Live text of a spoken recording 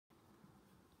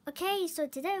Okay, so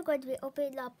today we're going to be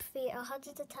opening up the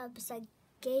 110%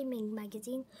 gaming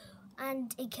magazine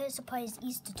and a Kids Surprise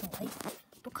Easter toy.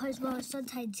 Because, well,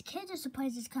 sometimes Kids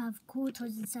Surprises can have cool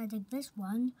toys inside like this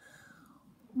one.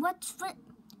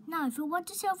 Now, if you want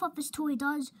to see what this toy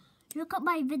does, look at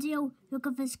my video, look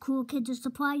at this cool Kids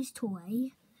Surprise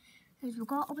toy. Because we're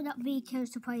going to open up the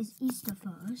Kids Surprise Easter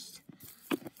first.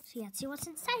 So yeah, let's see what's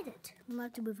inside it. I'm going to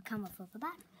have to move the camera further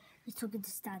back. Let's look at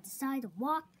the stand aside and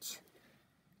watch.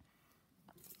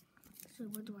 So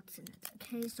what's in it?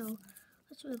 Okay, so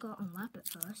let's really go unwrap it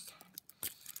first.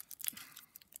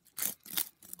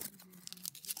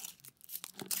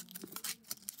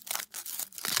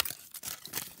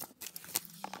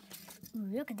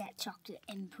 Ooh, look at that chocolate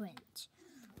imprint.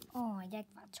 Oh, I like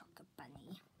that chocolate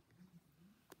bunny.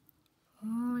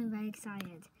 Oh, I'm very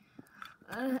excited.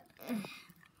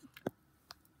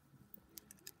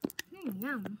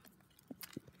 Yum.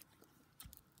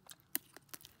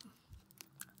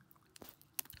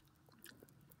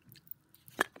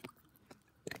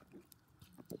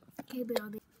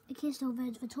 Okay, so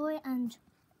there's the toy and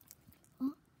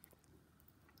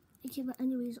but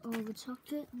anyways, all the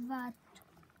chocolate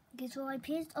so I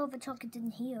placed all the chocolate in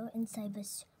here inside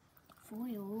this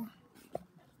foil.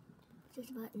 Just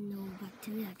about no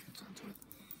bacteria gets onto it.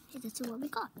 Okay, that's what we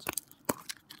got.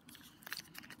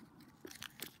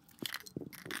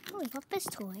 Oh, we got this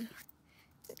toy.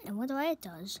 And what it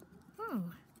does.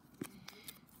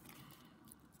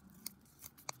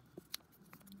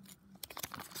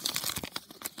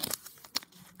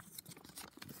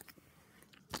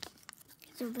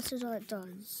 So this is all it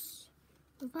does.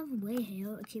 We have a way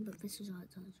here, okay, but this is all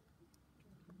it does.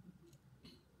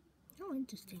 Oh,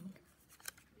 interesting.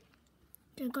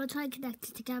 Okay, I'm gonna try and connect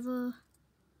it together.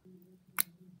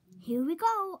 Here we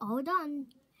go, all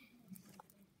done.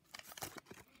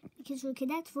 Okay, so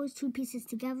connect those two pieces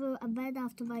together, and then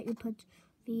after that you put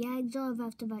the eggs on, and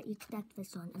after that you connect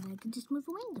this on, and then you can just move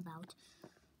the wing about.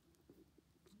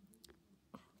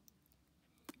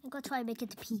 I'm gonna try and make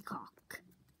it a peacock.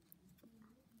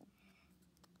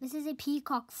 This is a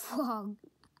peacock frog.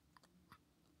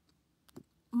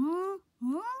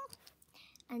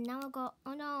 And now I got,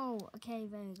 oh no. Okay,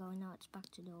 there we go. Now it's back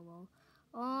to normal.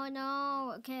 Oh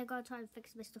no. Okay, I gotta try and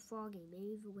fix Mr. Froggy.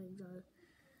 Maybe the wings are.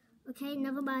 Okay,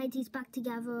 never mind. He's back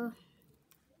together.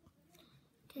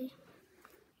 Okay.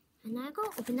 And now I go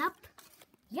open up.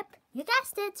 Yep, you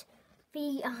guessed it.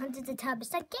 The 110%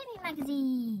 gaming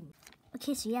magazine.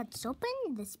 Okay, so yeah, let's open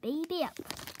this baby up.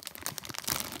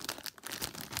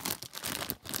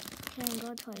 Okay, I'm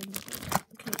gonna try and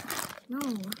okay, no.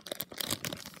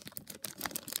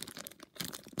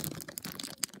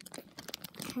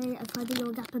 Okay, I tried the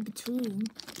little gap in between.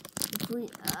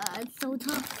 It's so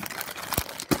tough.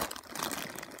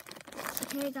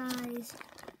 Okay, guys.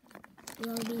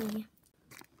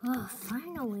 Oh,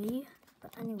 finally.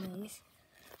 But anyways,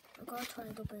 I'm gonna try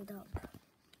to open it up.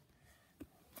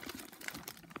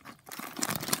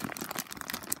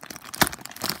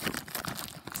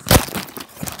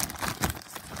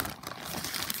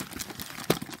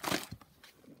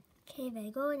 Okay, there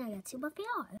you go, now let's see what they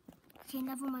are. Okay,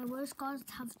 never mind, we're just going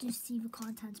to have to see the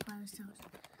contents by ourselves.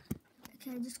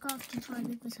 Okay, I just got to try and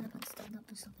make this up and stand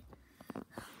up or something.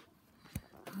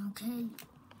 Okay,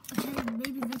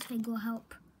 maybe this thing will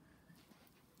help.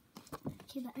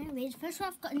 Okay, but anyways, first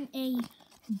I've gotten a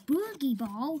boogie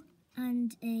ball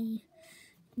and a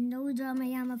No Drama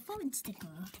Yama phone sticker.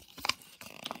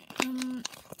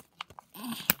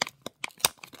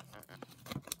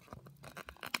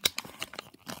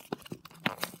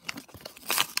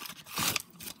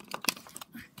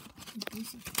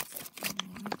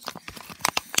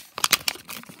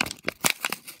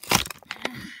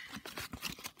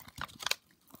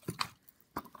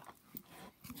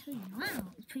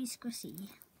 Wow, it's pretty squishy.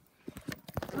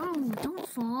 Oh, don't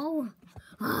fall.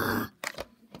 That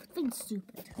thing's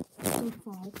stupid. Don't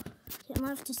fall. Okay, I'm gonna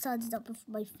have to stand it up with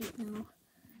my feet now.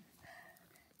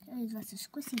 Okay, that's a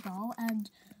squishy ball and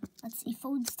that's a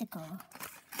phone sticker.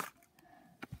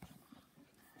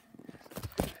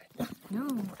 No,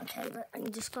 okay, but I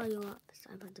can just go up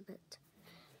side by a bit.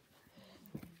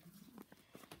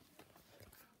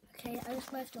 Okay, I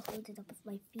just might have to hold it up with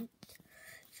my feet.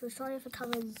 So sorry if the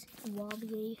camera's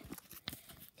wobbly.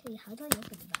 Okay, how do I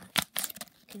open that?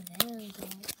 Okay, there we go.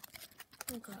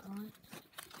 I got on.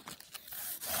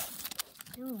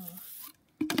 Oh.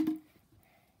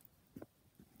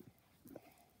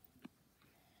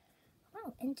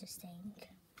 Oh, interesting.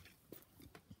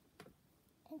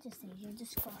 Interesting, you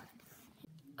just got.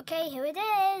 Okay, here it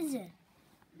is.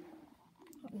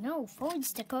 No, phone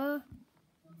sticker.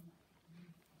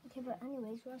 Okay, but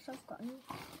anyways, what else I've gotten?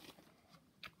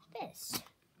 this?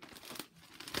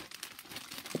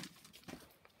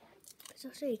 It's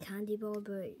actually a candy bar,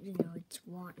 but you know, it's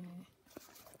rotten.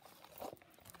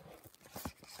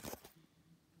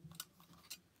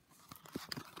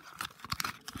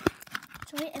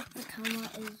 Sorry if the camera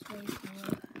is way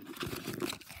slow.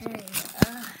 Okay,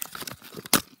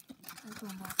 I'm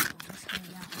going back to this one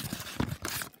now.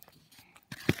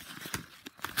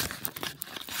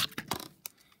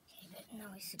 Okay, but now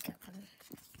we should get them.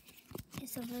 Okay,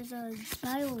 so there's a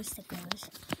spiral stickers.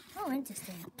 Oh,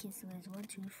 interesting. Okay, so there's 1,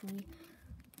 2, 3,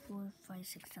 4, 5,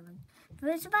 6, 7.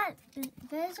 There's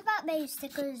about many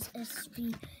stickers as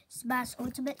the Smash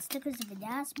Ultimate stickers of the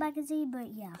NAS magazine,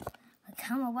 but yeah. The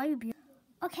camera, why you be?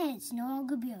 Okay, it's no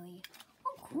longer Billy.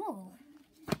 Oh, cool.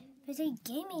 There's a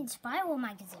gaming spiral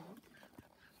magazine.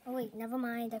 Oh wait, never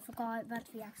mind. I forgot about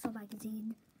the actual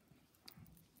magazine.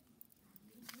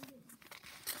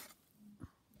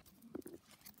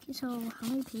 Okay, so how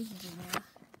many pages are there?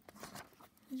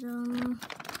 There's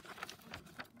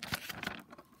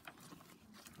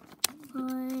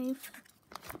 5.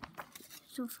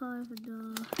 So 5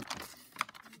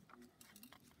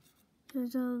 and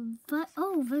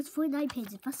there's 49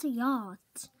 pages. That's a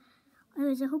yacht.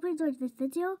 Anyways, I hope you enjoyed this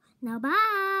video. Now,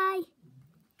 bye!